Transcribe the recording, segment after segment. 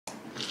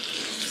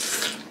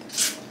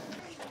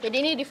Jadi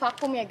ini di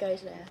vakum ya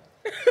guys ya.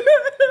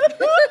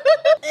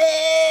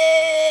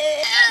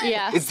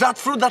 Yeah. Is that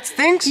fruit that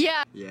stinks?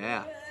 Yeah.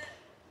 Yeah.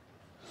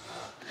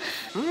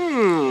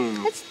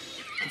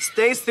 It's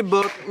tasty,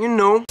 but you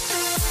know.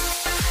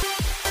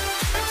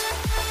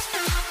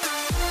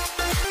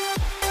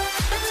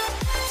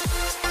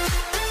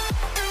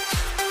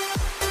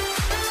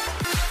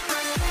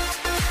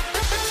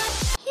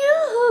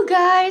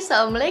 Guys,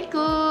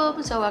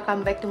 assalamualaikum. So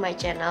welcome back to my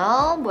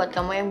channel. Buat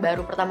kamu yang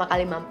baru pertama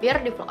kali mampir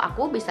di vlog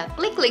aku, bisa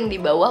klik link di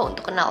bawah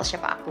untuk kenal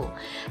siapa aku.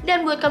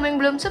 Dan buat kamu yang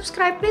belum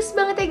subscribe, please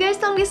banget ya guys,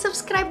 tolong di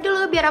subscribe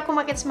dulu biar aku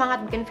makin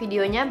semangat bikin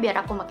videonya,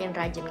 biar aku makin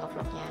rajin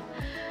nge-vlognya.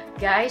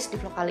 Guys, di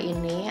vlog kali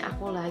ini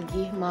aku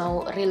lagi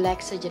mau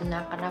relax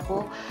sejenak karena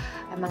aku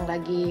emang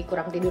lagi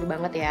kurang tidur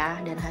banget ya.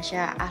 Dan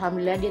Hasya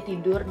alhamdulillah dia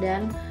tidur,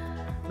 dan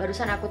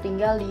barusan aku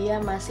tinggal dia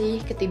masih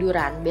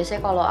ketiduran.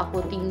 Biasanya kalau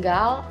aku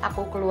tinggal,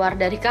 aku keluar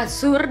dari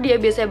kasur, dia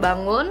biasanya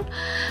bangun.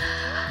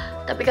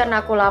 Tapi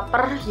karena aku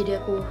lapar, jadi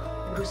aku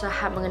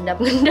berusaha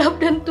mengendap-endap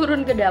dan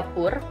turun ke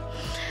dapur.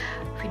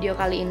 Video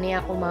kali ini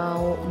aku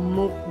mau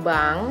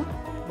mukbang.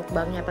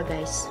 Mukbangnya apa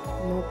guys?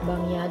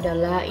 Mukbangnya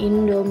adalah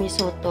Indomie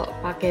soto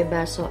pakai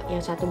bakso.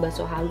 Yang satu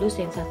bakso halus,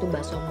 yang satu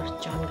bakso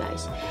mercon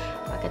guys.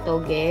 Pakai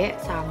toge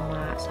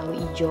sama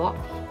sawi ijo.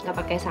 Nggak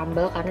pakai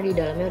sambal karena di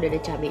dalamnya udah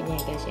ada cabenya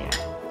ya guys ya.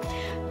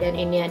 Dan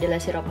ini adalah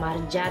sirup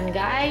marjan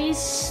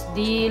guys.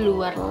 Di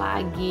luar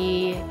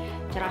lagi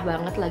cerah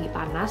banget, lagi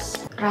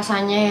panas.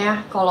 Rasanya ya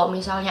kalau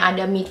misalnya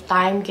ada me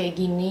time kayak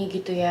gini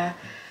gitu ya,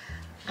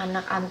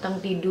 anak anteng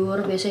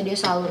tidur biasanya dia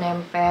selalu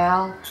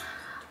nempel.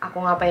 Aku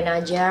ngapain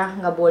aja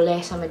nggak boleh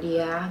sama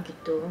dia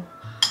gitu,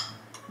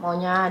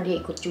 maunya dia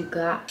ikut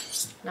juga.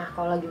 Nah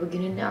kalau lagi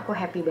begini nih aku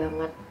happy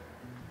banget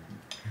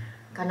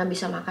karena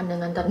bisa makan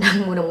dengan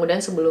tenang.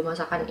 Mudah-mudahan sebelum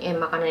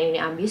makanan ini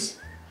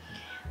habis.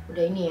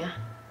 Udah ini ya,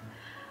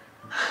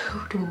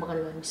 udah mau makan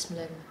duluan.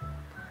 Bismillah.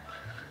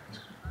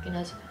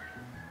 Mungkin aja.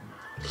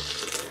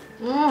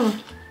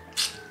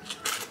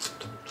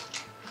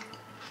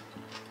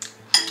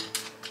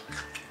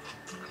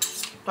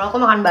 Kalau aku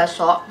makan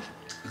bakso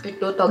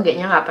itu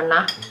togenya nggak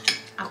pernah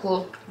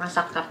aku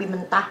masak, tapi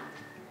mentah,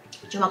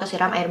 cuma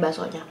kesiram air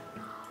baksonya.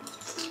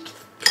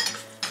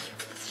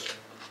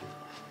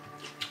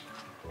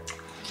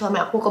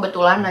 Suami aku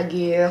kebetulan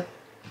lagi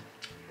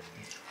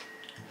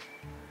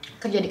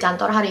kerja di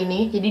kantor hari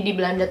ini, jadi di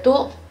Belanda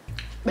tuh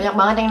banyak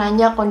banget yang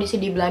nanya kondisi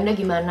di Belanda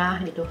gimana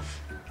gitu.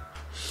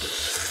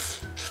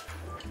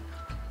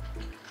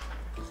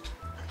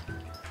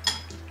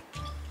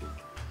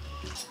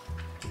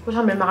 Aku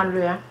sambil makan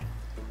dulu ya.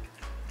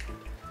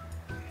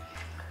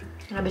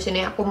 Habis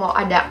ini aku mau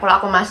ada, kalau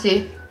aku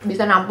masih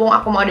bisa nampung,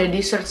 aku mau ada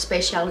dessert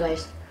spesial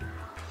guys.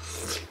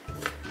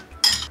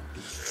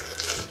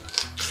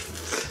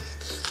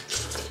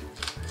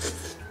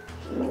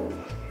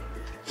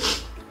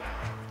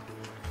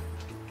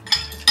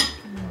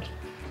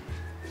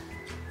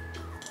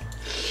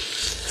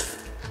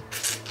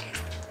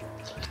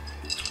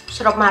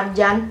 Sirup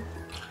marjan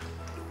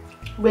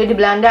beli di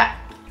Belanda,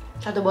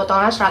 satu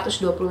botolnya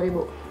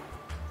 120.000.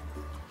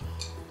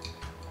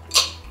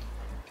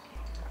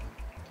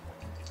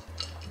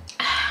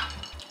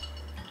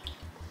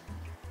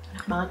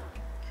 Banget.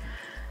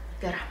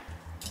 Biar.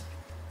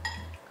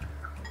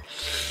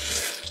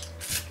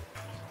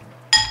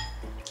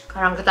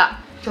 Sekarang kita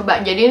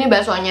coba. Jadi ini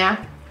baksonya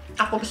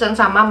aku pesan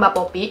sama Mbak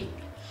Popi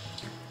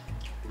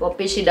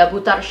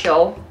Sidaputar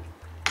Show.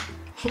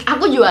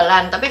 Aku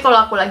jualan, tapi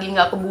kalau aku lagi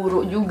nggak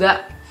keburu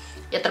juga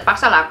ya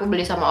terpaksa lah aku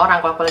beli sama orang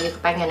kalau aku lagi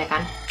kepengen ya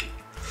kan.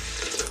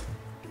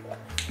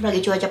 Lagi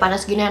cuaca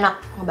panas gini enak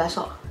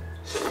ngebakso.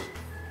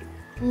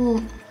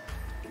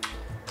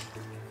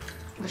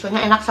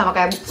 Baksonya enak sama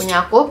kayak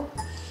punya aku,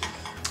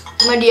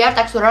 cuma dia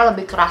teksturnya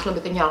lebih keras,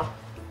 lebih kenyal,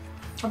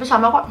 tapi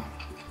sama kok.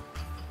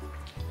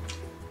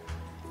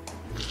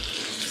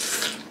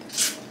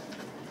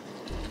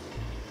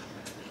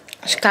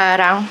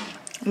 Sekarang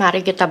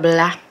mari kita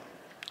belah.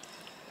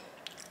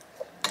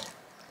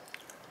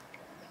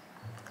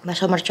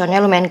 Bakso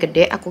merconnya lumayan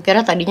gede, aku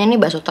kira tadinya ini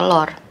bakso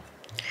telur,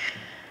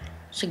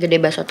 segede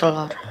bakso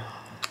telur.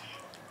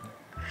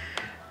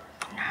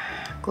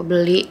 Aku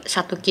beli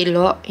 1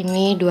 kilo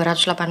ini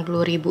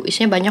 280.000.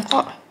 Isinya banyak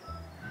kok,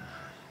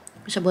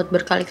 bisa buat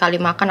berkali-kali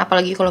makan,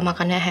 apalagi kalau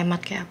makannya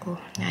hemat kayak aku.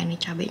 Nah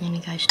ini cabenya nih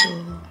guys,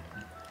 tuh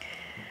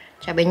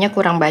cabenya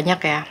kurang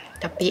banyak ya,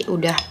 tapi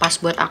udah pas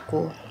buat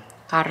aku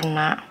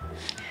karena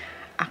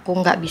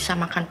aku nggak bisa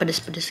makan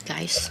pedes-pedes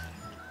guys.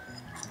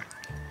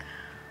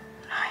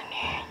 Nah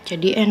ini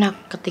jadi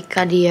enak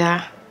ketika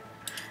dia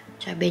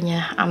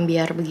cabenya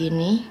ambiar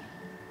begini,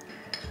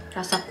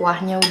 rasa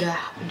kuahnya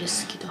udah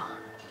pedes gitu.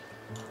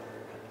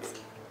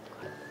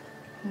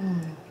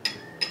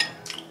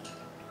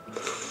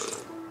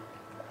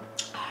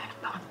 Enak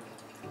banget.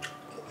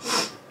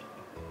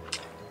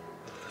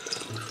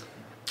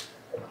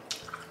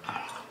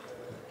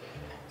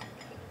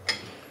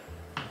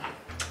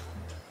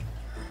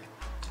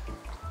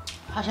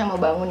 Hasya mau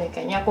bangun nih,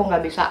 kayaknya aku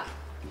nggak bisa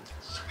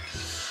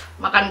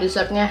makan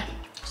dessertnya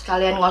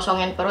sekalian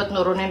ngosongin perut,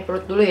 nurunin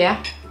perut dulu ya.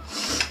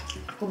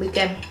 Aku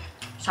bikin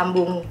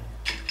sambung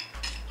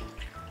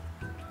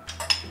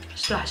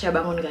setelah saya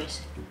bangun, guys.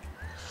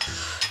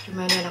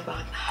 Cuma ini enak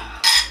banget.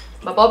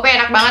 Mbak Pope,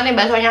 enak banget nih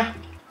baksonya.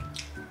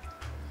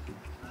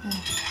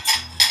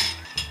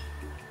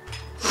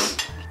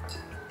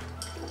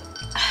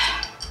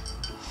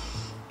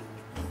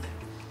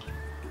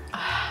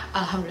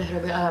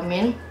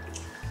 Alhamdulillahirrahmanirrahim.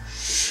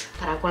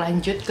 Ntar aku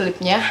lanjut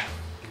klipnya.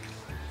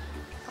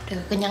 Udah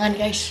kekenyangan,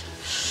 guys.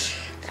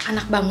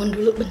 Anak bangun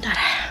dulu bentar.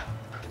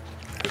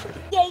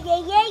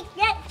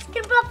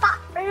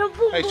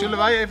 Hey, zullen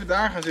wij even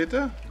daar gaan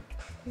zitten?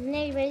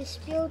 Nee, wij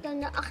speelden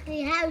dan achter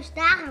je huis,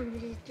 daar gaan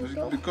we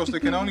zitten. Because they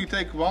can only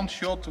take one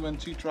shot when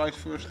she tries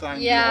first time.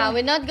 Yeah,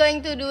 we're not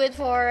going to do it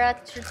for a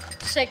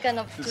second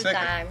of The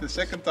time.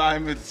 second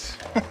time it's...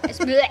 It's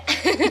bleh.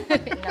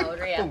 No,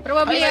 real.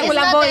 Probably I will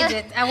avoid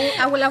it.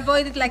 I will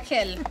avoid it like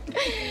hell.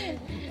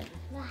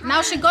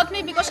 Now she got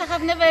me because I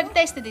have never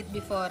tasted it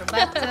before,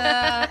 but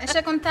a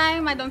second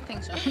time I don't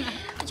think so.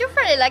 You're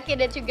very lucky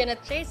that you're gonna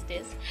taste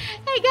this.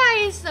 Hey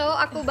guys, so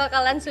aku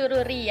bakalan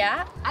suruh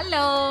Ria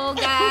Hello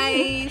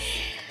guys.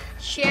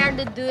 share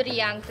the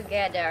durian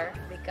together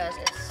because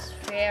it's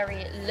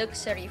very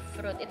luxury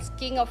fruit. It's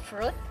king of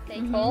fruit,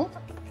 they call.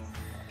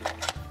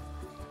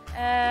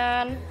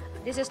 And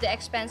this is the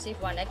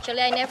expensive one.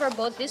 Actually, I never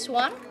bought this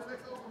one.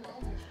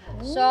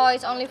 So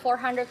it's only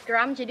 400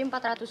 gram, jadi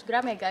 400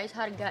 gram ya guys.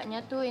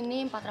 Harganya tuh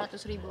ini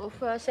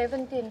 400.000,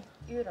 17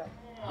 euro.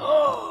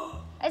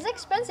 It's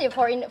expensive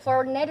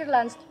for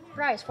Netherlands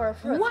price for a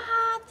fruit.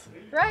 What?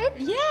 Right?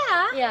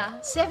 Yeah. Yeah.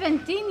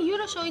 17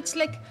 euro, so it's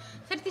like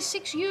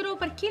 36 euro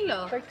per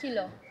kilo. Per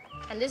kilo.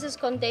 And this is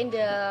contain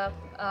the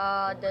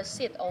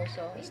seed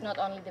also. It's not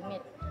only the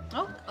meat.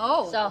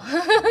 Oh. So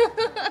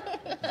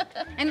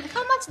And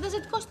how much does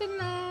it cost in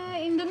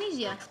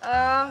Indonesia?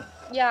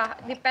 yeah,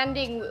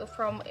 depending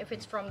from if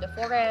it's from the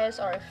forest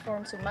or if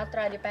from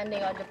Sumatra,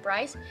 depending on the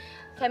price,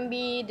 can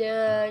be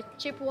the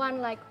cheap one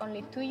like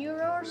only 2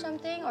 euro or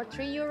something, or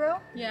 3 euro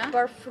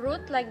per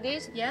fruit like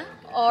this. Yeah.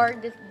 Or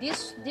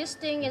this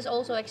thing is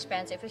also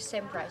expensive. It's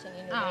same price in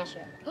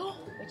Indonesia,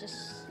 which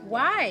is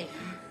Why?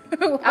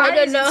 I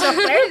don't know. So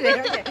crazy.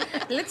 Okay.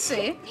 Let's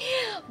see.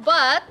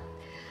 But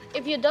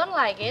if you don't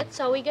like it,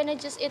 so we're gonna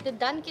just eat the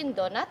Dunkin'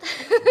 Donut.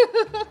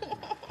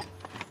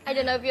 I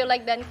don't know if you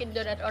like Dunkin'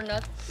 Donut or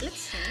not.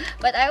 Let's see.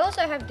 But I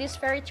also have this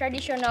very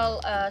traditional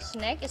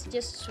snack. It's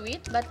just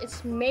sweet, but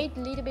it's made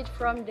a little bit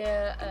from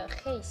the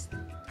geest.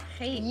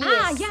 Hey.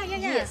 Yes. Yeah.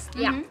 Yes,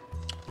 yeah.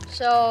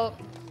 So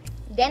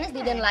Dennis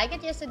didn't like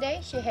it yesterday.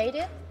 She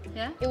hated it.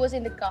 Yeah. It was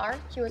in the car.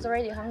 She was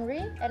already hungry,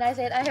 and I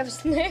said, "I have a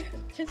snack."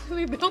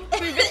 we built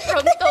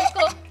from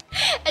Toko,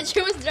 and she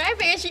was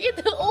driving, and she eat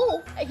the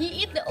old.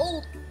 He eat the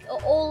old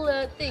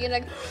thing, and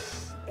like,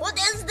 what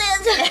is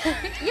this?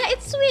 Yeah,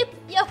 it's sweet.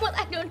 Yeah, but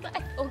I don't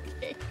like.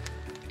 Okay.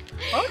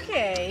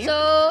 Okay.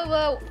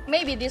 So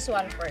maybe this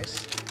one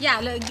first.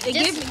 Yeah, look,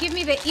 give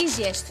me the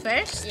easiest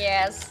first,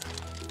 Yes.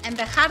 and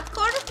the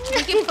hardcore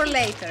we keep for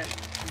later.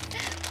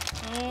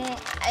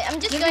 I'm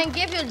just going to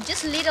give you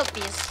just a little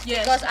piece.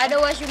 Yes. Because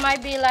otherwise you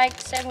might be like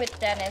same with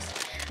Dennis.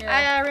 Yeah.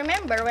 I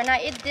remember when I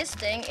eat this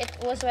thing, it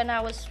was when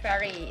I was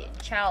very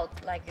child,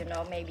 like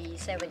maybe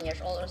 7 years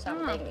old or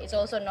something. It's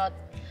also not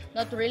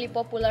really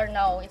popular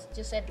now. It's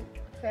just a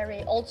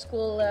very old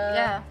school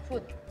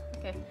food.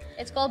 Okay.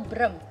 It's called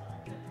Brem.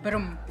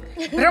 Brum.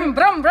 Brum,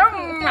 brum,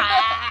 brum.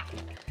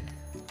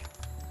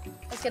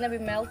 It's gonna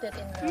be melted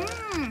in your.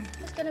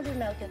 It's gonna be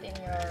melted in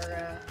your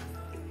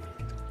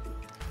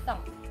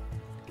tongue.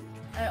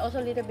 And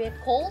also a little bit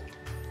cold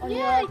on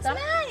Yeah, your it's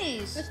tongue.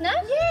 nice. It's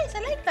nice? Yes,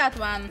 I like that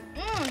one.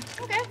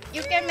 Okay.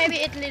 You can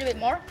maybe eat a little bit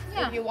more if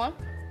Yeah. you want.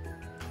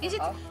 Is it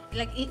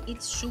like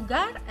it's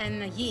sugar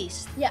and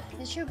yeast? Yeah,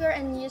 the sugar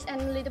and yeast and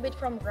a little bit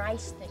from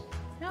rice thing.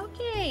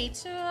 Okay,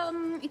 it's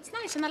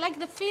nice and I like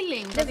the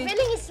feeling. The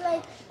feeling is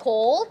like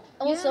cold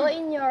also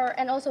in your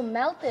and also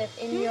melted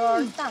in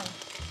your tongue.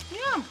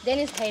 Yeah.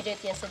 Dennis hated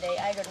it yesterday.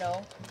 I don't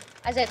know.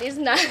 I said it's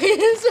nice.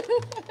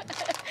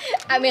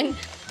 I mean,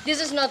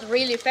 this is not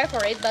really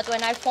favorite, but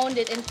when I found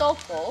it in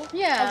Toko,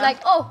 I was like,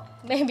 oh,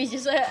 maybe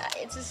just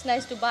it's just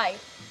nice to buy.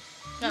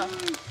 No,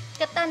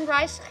 ketan,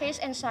 rice,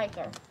 geest, and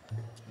suiker.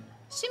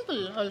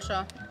 Simple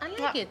also. I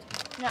like it.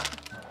 Yeah.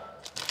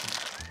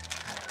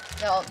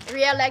 So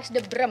Ria likes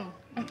the Brem.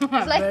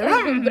 It's like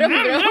Brem.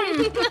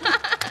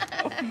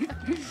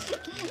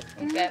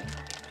 Okay.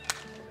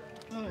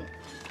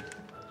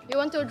 You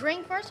want to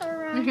drink first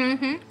or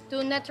to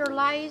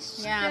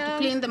neutralize? Yeah,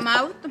 to clean the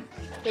mouth.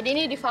 Jadi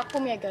ini di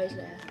vakum ya guys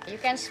ya. You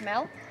can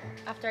smell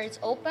after it's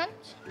opened.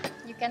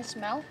 You can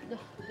smell the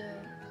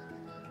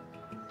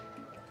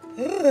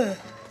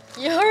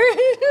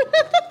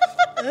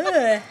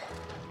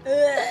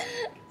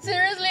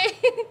Seriously?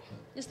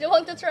 You still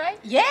want to try?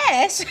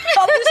 Yes,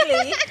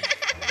 obviously.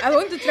 I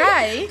want to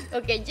try.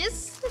 Okay,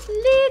 just a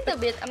little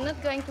bit. I'm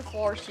not going to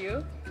force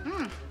you.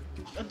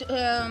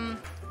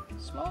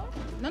 Small?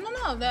 No.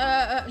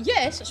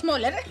 Yes,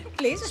 smaller,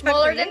 please.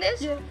 Smaller than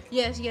this? Yeah.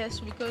 Yes,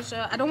 because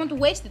I don't want to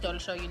waste it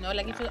also,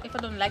 Like if I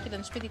don't like it,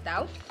 then spit it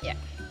out. Yeah.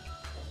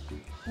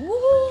 Woo!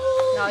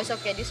 No, No, it's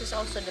okay. This is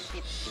also the pit,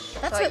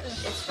 That's so it.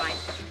 it's fine.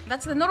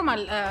 That's the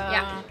normal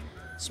Yeah.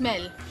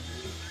 smell.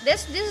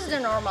 This is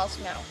the normal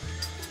smell.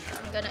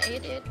 I'm gonna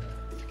eat it.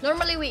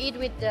 Normally we eat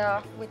with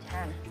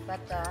hand,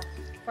 but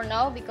for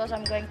now, because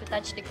I'm going to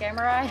touch the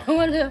camera, I don't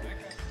want to.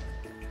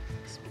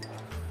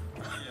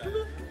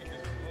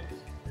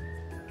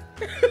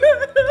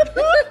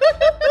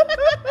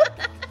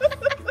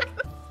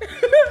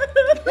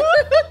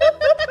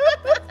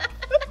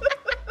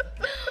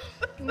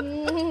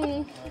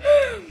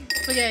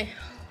 Okay.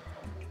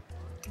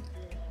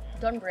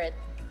 Don't bread.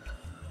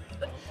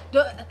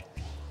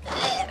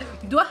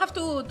 Do I have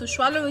to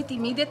swallow it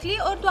immediately,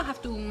 or do I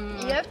have to?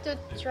 You have to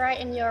try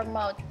in your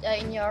mouth,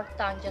 in your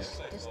tongue,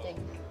 just this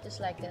thing, just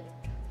like that,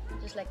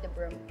 just like the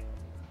Brem.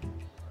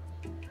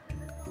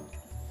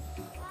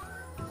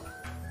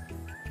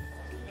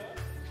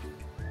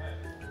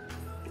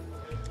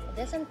 It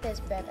doesn't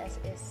taste bad as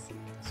is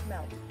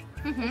smell,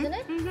 isn't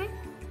it?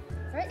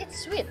 Right? It's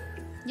sweet,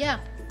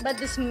 Yeah. but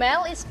the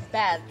smell is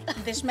bad.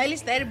 The smell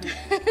is terrible.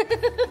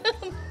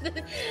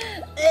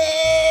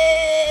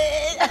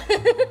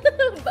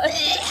 But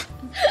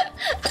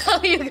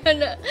how you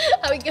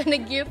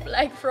gonna give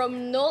like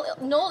from 0?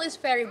 0 is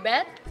very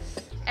bad,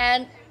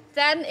 and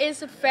 10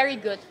 is very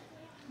good.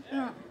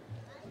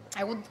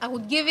 I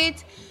would give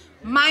it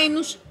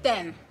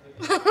 -10.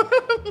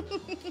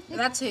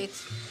 That's it.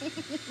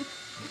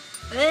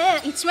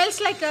 It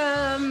smells like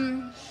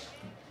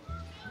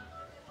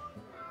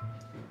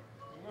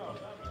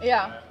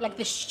Yeah. like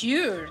the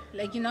stew,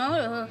 like you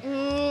know.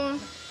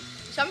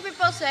 Some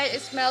people say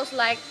it smells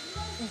like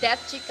dead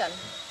chicken.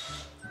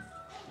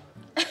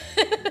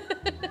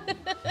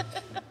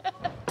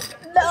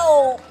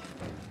 No.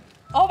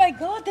 Oh my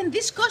god! Then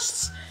this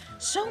costs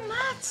so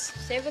much.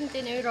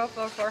 17 euro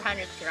for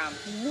 400 grams.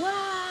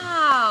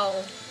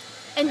 Wow.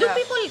 And do Yeah.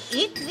 people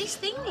eat this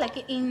thing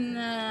like in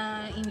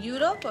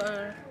Europe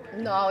or?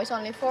 No, it's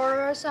only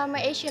for some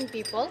Asian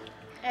people,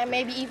 and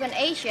maybe even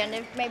Asian.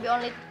 Maybe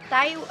only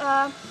Thai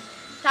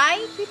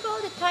people,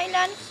 the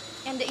Thailand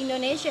and the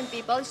Indonesian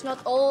people. It's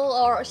not all,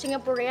 or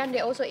Singaporean. They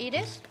also eat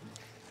this.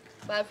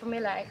 But for me,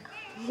 like,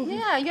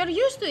 Yeah, you're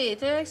used to it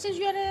since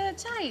you're a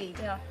child.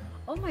 yeah,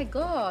 Oh my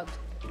god.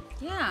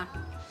 Yeah.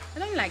 I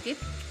don't like it.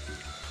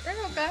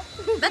 that's okay.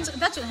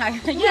 That's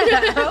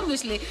yeah,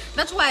 obviously.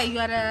 That's why you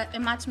are a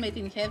match made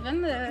in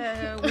heaven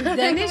with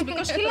Dennis,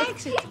 because he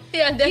likes it.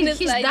 Yeah, Dennis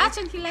He's likes Dutch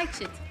and he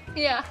likes it.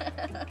 Yeah.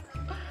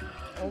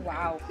 Oh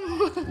wow.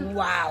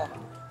 Wow.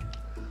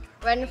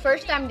 When the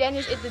first time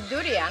Dennis ate the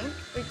durian,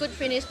 we could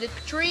finish the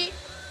 3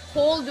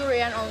 whole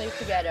durian only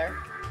together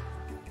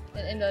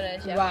in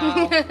Indonesia.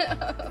 Wow.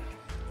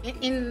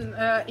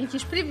 In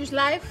his previous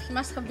life, he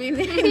must have been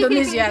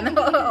Indonesian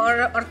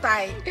or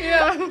Thai.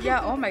 Yeah.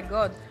 Yeah. Oh my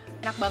god.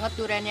 Enak banget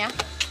duriannya.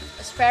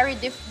 It's very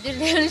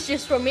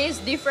delicious for me.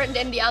 It's different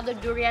than the other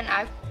durian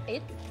I've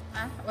ate.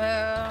 how?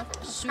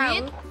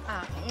 Sweet.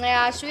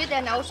 Yeah, sweet,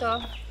 and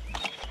also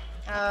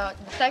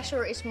the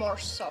texture is more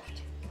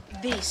soft.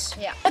 This.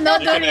 Yeah. No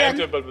You can durian.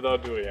 enter, but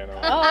without durian.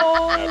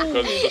 Oh. Yeah,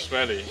 because it's so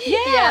smelly.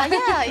 Yeah.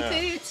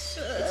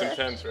 It's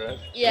intense, right?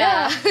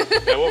 Yeah.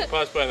 I walk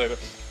past by and I go,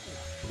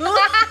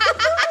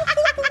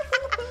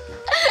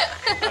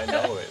 I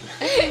know it.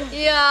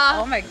 Yeah.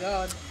 Oh my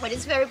god. But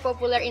it's very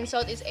popular in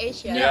Southeast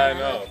Asia. Yeah, I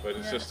know, but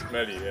it's just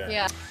smelly, yeah.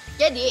 Ya.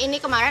 Jadi ini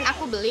kemarin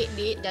aku beli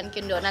di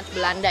Dunkin Donuts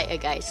Belanda ya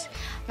guys.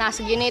 Nah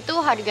segini tuh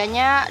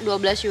harganya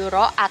 12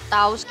 euro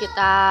atau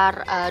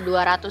sekitar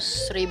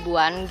 200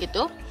 ribuan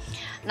gitu.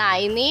 Nah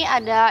ini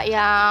ada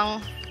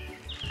yang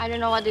I don't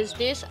know what is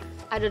this.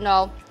 I don't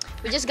know.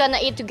 We just gonna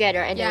eat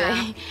together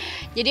anyway.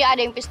 Jadi ada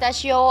yang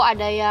pistachio,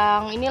 ada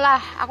yang inilah.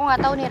 Aku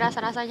nggak tahu nih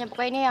rasa-rasanya.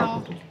 Pokoknya ini yang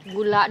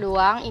gula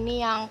doang.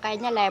 Ini yang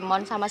kayaknya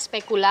lemon sama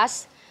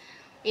spekulas.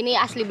 Ini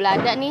asli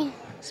Belanda nih,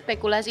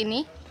 spekulas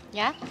ini,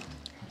 ya.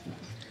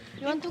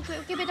 You want to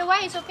keep it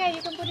away? It's okay.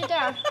 You can put it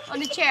there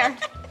on the chair.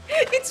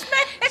 It's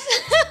mess.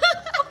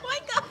 Oh my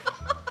god!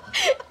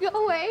 Go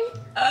away.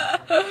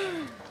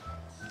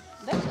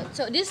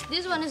 So this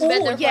one is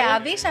better. Oh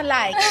yeah, for you. this I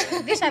like.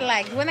 This I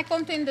like. When I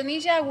come to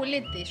Indonesia, I will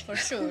eat this for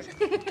sure.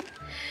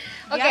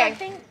 Okay. Yeah, I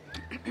think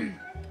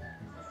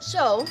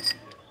So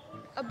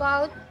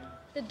about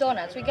the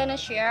donuts, we're gonna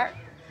share.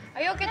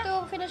 Are you okay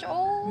to finish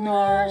all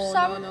or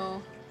some?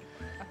 no.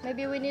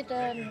 Maybe we need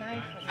a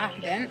knife.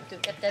 Then. To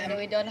get that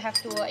we don't have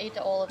to eat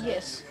all of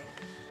this.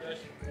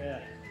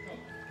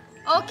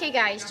 Okay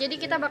guys, jadi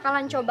kita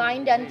bakalan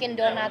cobain Dunkin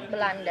Donut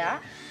Belanda.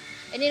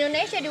 In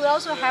Indonesia, they will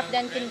also have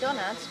Dunkin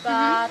Donuts,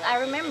 but I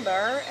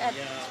remember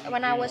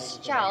when I was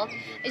child,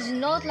 it's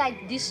not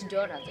like this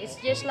donut. It's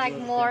just like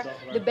more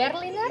the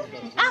Berliner.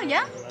 Ah,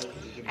 yeah.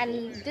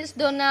 And this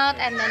donut,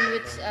 and then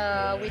with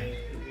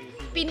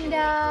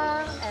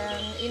pinda,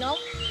 and you know.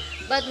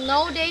 But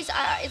nowadays,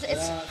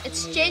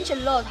 it's changed a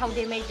lot how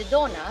they make the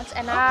donuts,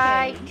 and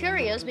I'm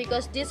curious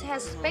because this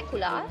has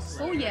speculas.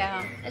 Oh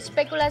yeah.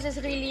 Speculas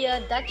is really a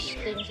Dutch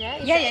thing,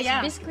 yeah?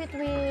 It's biscuit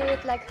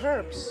with like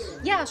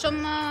herbs. Yeah,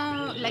 some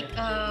like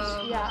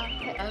Yeah.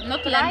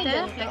 not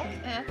Leiden, lente,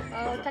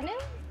 like Kanel?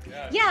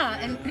 Yeah,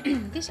 and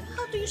this,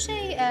 how do you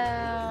say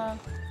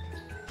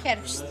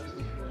herfst?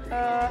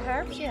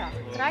 Herbs, yeah.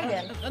 Try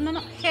then. No,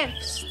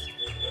 herfst.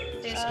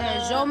 This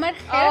zomer,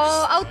 herfst.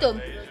 Oh,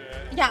 autumn.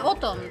 Yeah,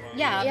 autumn.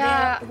 Yeah,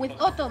 Yeah. with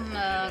autumn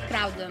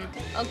kruiden.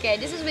 Okay,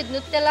 this is with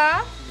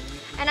Nutella.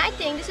 And I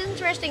think this is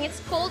interesting. It's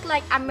called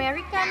like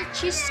American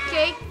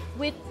cheesecake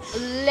with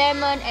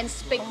lemon and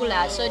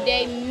specula. So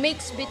they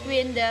mix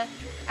between the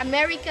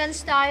American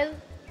style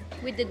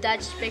with the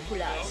Dutch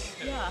speculas.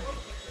 Yeah.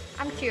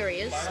 I'm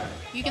curious.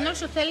 You can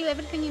also tell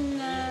everything in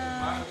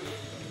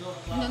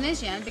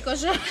Indonesian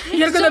because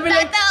you're gonna be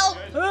like,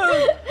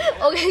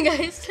 Oke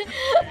guys.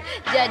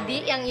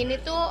 Jadi yang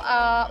ini tuh,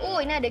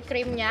 ini ada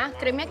krimnya.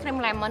 Krimnya krim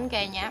lemon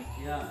kayaknya.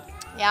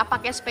 Ya,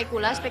 pakai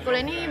spekula.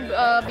 Spekula ini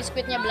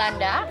biskuitnya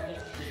Belanda.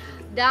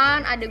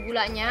 Dan ada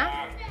gulanya.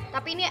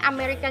 Tapi ini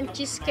American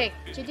cheesecake.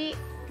 Jadi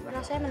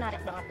rasanya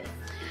menarik banget nih.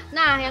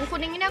 Nah, yang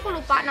kuning ini aku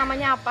lupa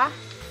namanya apa.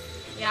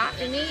 Ya,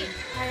 ini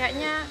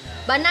kayaknya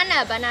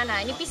banana.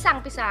 Ini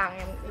pisang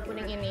yang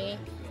kuning ini.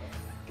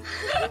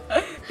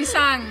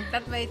 pisang,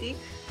 dat weet ik.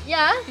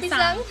 Ya,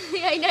 pisang.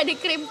 Ya, ini ada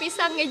krim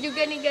pisangnya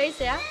juga nih guys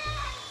ya.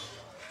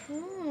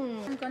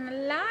 I'm gonna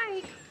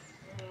like.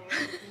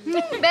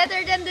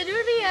 Better than the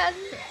durian.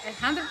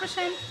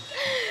 100%.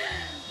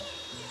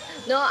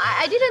 No,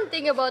 I didn't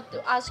think about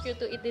to ask you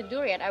to eat the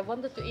durian. I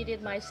wanted to eat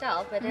it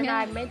myself, but then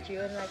I met you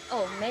and like,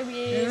 oh, maybe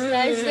it's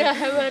nice to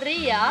have a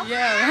Ria.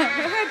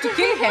 Yeah, to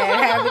kill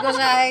her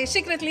because I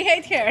secretly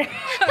hate her.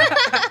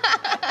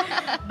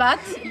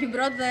 But you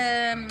brought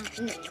the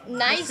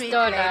Nice sweet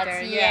donuts. later,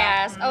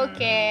 yeah. Yes.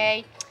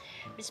 Okay.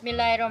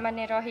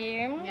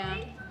 Bismillahirrahmanirrahim. Yeah.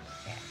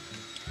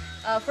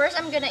 First,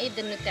 I'm gonna eat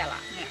the Nutella.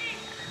 Yeah.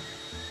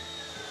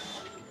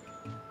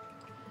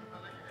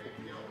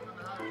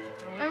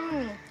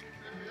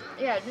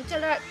 Yeah,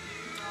 Nutella.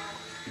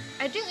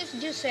 I think it's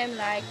just same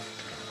like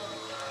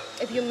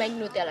if you make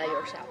Nutella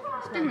yourself.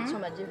 It's not so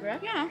much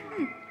different. Yeah.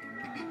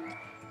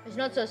 It's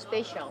not so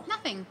special.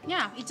 Nothing.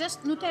 Yeah, it's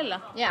just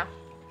Nutella Yeah.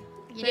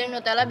 Jadi yang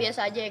Nutella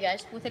biasa aja ya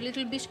guys. with a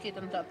little biscuit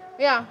on top.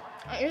 Yeah.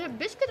 Is it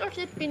biscuit or is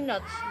it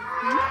peanuts?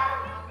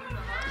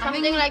 I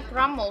Something think- like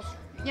crumbles.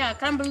 Yeah,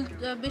 crumbled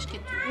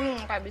biscuit.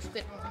 Kayak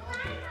biskuit.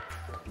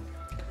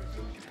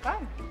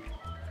 Fun.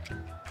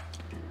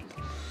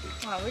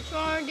 Wow, which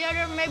one or the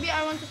other? Maybe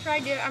I want to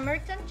try the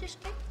American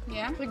cheesecake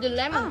Yeah. with the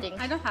lemon thing.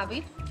 I don't have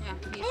it. Yeah,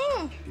 please.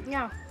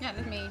 Yeah. Yeah,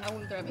 I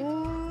will grab it.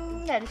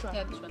 Yeah, this one.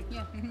 Yeah, this one.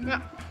 Yeah.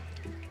 Yeah.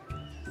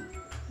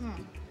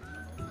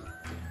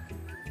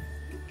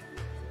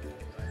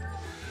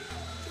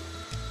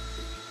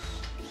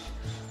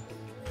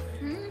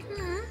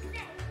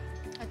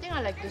 I think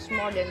I like this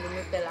more than the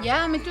Nutella.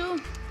 Yeah, me too.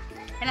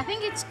 And I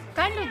think it's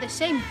kind of the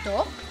same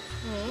dough,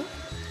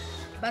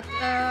 but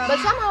But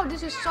somehow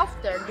this is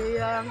softer.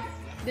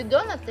 The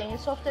donut thing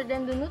is softer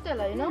than the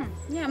Nutella, you know?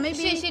 yeah,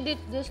 maybe. See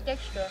this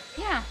texture.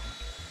 Yeah.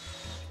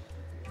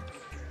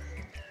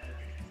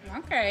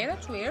 Okay,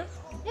 that's weird.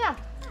 Yeah,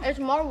 it's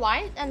more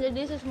white and then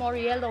this is more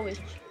yellowish.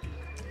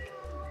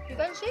 You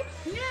can see?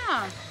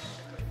 Yeah.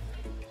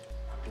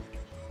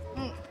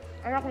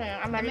 Enak nih yang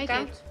Make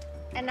American. it.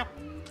 Enak.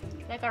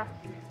 Lekker.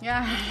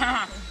 Yeah.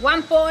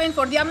 1 point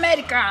for the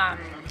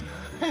American.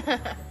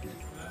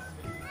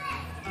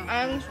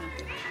 And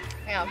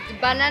yeah, the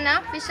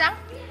banana pisang.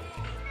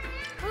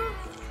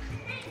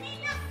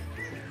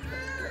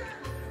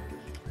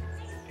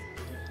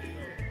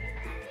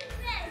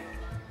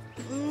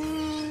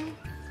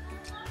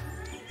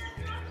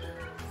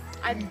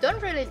 I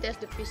don't really taste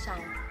the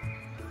pisang.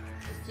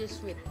 It's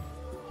just sweet.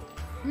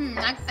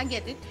 I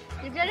get it.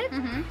 You get it?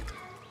 Mm-hmm.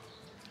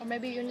 Or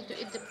maybe you need to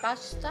eat the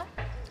pasta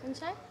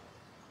inside?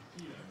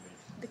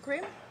 The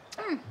cream?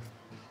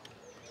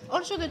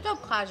 Also the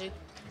top has it.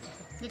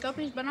 The top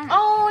is banana.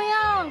 Oh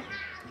yeah!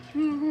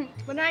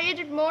 When I eat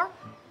it more,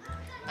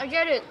 I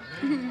get it.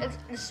 It's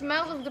the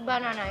smell of the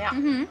banana, yeah.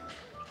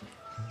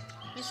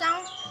 Pisang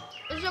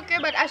is okay,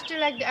 but I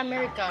still like the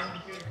American.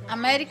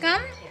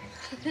 American,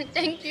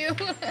 Thank you.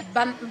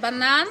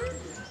 banana,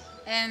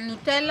 and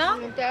Nutella,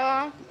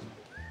 Nutella.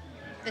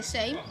 the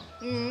same.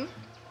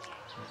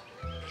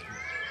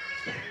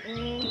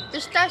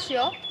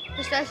 Pistachio.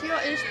 Pistachio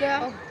is the...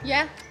 Oh,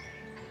 yeah.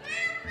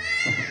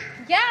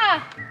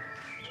 Yeah!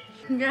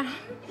 Yeah.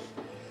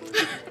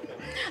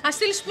 I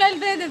still smell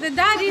the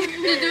daddy.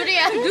 The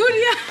durian.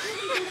 Durian.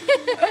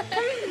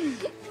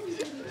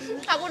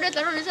 Aku udah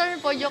taruh di sana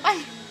di pojokan.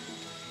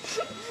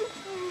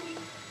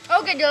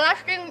 Okay, the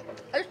last thing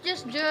is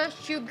just the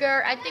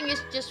sugar. I think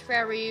it's just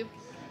very,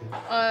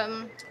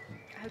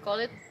 I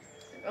call it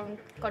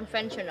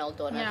conventional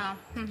donut. Yeah.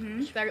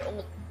 It's very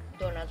old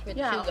donuts with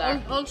Yeah, sugar.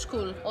 old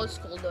school. Old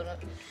school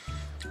donut.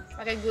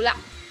 Pakai gula.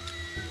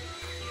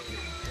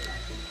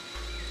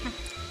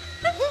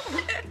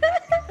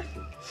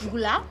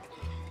 Gula?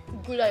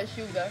 Gula is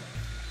sugar.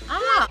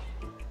 Ah.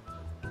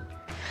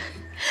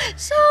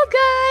 So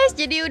guys,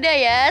 jadi udah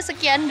ya,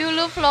 sekian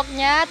dulu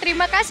vlognya.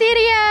 Terima kasih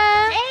Ria.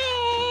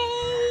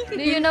 Do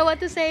you know what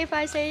to say if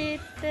I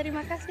say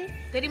terima kasih?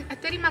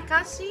 Terima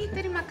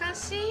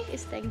kasih.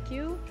 Is thank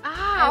you.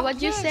 Ah, And what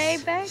you yes. say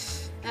back?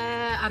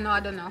 No, I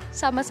don't know.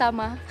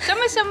 Sama-sama.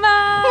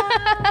 Sama-sama.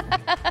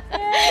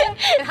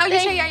 How you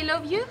say I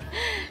love you?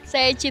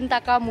 Saya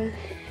cinta kamu.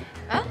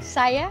 Huh?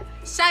 Saya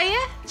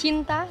Saya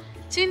cinta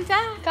cinta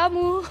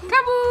kamu.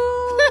 kamu.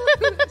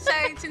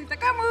 Saya cinta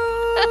kamu.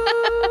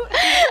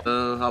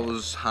 I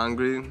was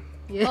hungry,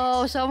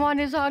 Oh, someone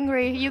is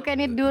hungry. You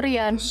can eat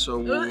durian. so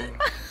what?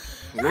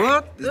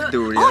 It's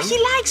durian. Oh, he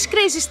likes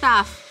crazy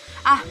stuff.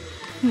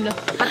 No,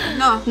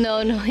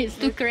 No. no, it's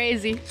too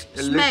crazy.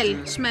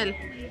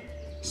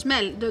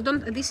 Smell.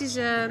 Don't. This is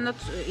not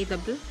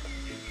eatable.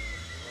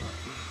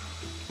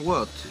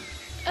 What?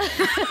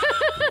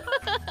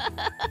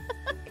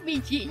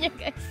 Bijinya,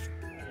 guys.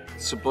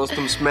 It's supposed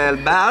to smell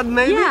bad,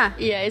 maybe? Yeah.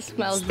 Yeah, it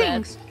smells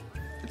Stinks.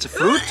 It's a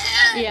fruit?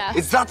 bad. Yeah.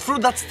 It's that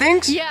fruit that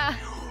stinks? Yeah.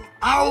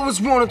 I always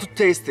wanted to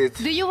taste it.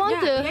 Do you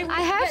want to? Yeah,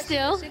 I have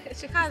still.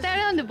 She has.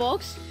 Stand on the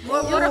box.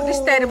 More of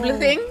this terrible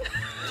thing.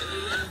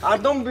 I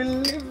don't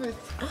believe it.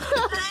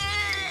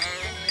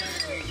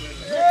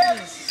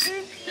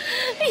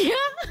 Yeah.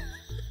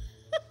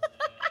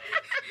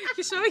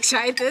 You're so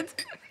excited.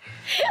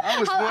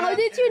 How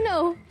did you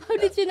know? How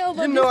did you know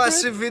about You know, I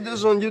this see fruit?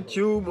 videos on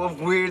YouTube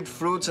of weird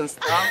fruits and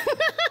stuff,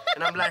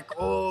 and I'm like,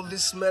 oh,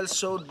 this smells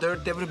so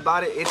dirty.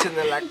 Everybody eats it, and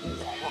they're like,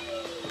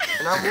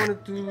 and I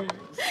wanted to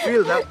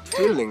feel that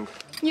feeling.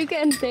 You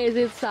can taste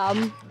it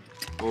some.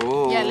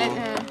 Oh.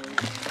 Yeah.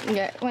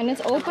 Yeah, when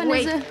it's open,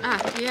 Wait.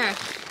 it's Yeah.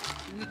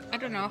 I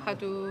don't know how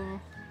to.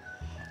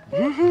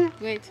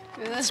 Wait.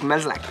 It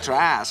smells like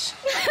trash.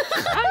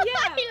 I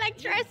like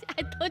trash.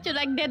 I told you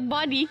like dead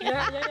body.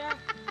 Yeah.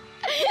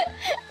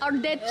 Or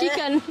dead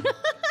chicken.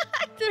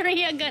 To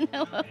Ria,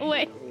 go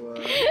away.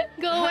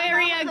 Go away,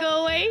 Ria,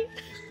 go away.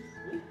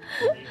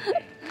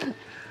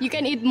 You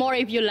can eat more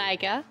if you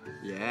like, huh?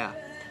 Yeah.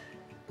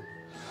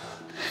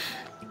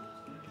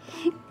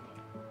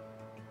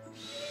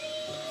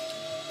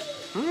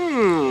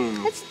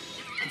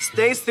 It's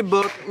tasty,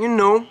 but you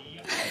know.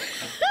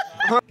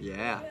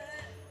 Yeah.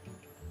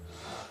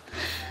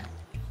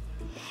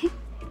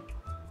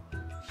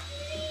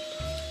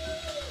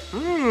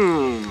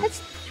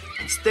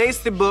 It's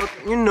tasty, but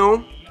you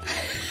know.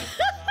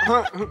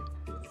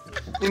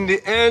 In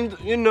the end,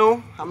 you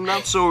know, I'm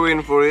not so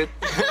in for it.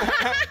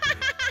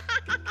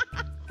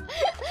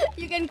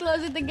 You can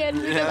close it again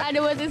because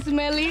otherwise it's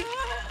smelly.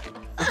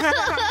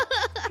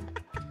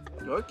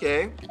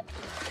 Okay.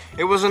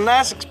 It was a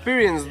nice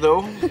experience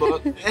though,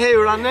 but hey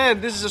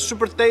Rane, this is a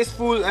super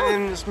tasteful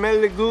and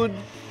smelly good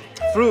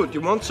fruit.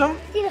 You want some?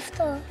 Hier of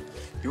toch?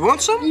 You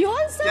want some? You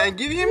want some? Can I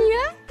give him?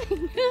 Yeah.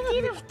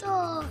 Hier of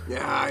toch?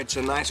 Yeah, it's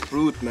a nice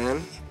fruit,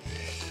 man.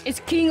 It's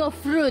king of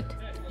fruit.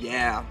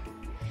 Yeah.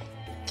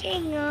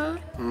 King, hoor.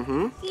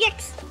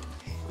 Yes.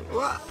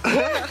 Ah.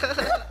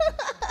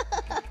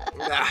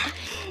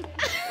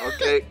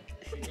 Okay.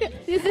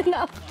 This is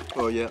enough.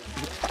 Oh yeah.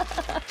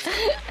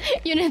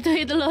 You need to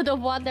eat a lot of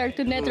water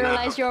to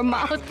neutralize your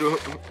mouth.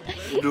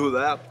 Do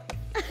that.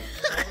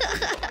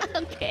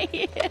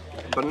 Okay.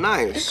 But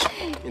nice.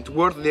 It's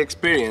worth the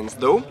experience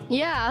though.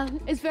 Yeah,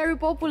 it's very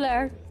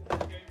popular.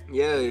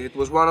 Yeah, it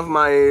was one of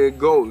my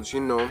goals, you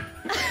know.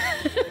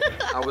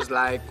 I was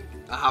like,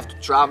 I have to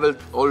travel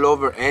all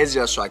over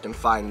Asia so I can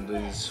find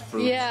these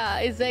fruits. Yeah,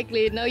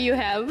 exactly. Now you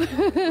have.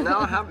 Now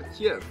I have it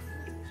here.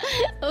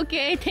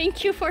 Okay,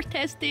 thank you for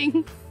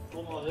testing.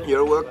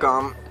 You're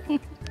welcome.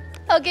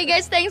 Oke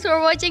guys, thanks for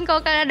watching.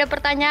 Kalau kalian ada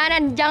pertanyaan,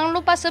 dan jangan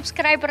lupa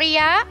subscribe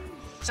Ria.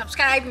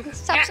 Subscribe.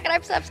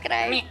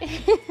 Subscribe.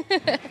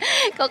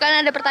 Kalau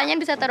kalian ada pertanyaan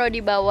bisa taruh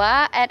di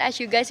bawah. And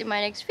as you guys in my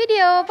next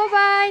video. Bye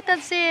bye.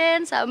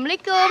 Tatsin.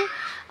 Assalamualaikum.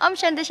 Om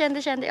Shanti Shanti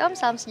Shanti Om.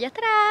 Salam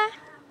sejahtera.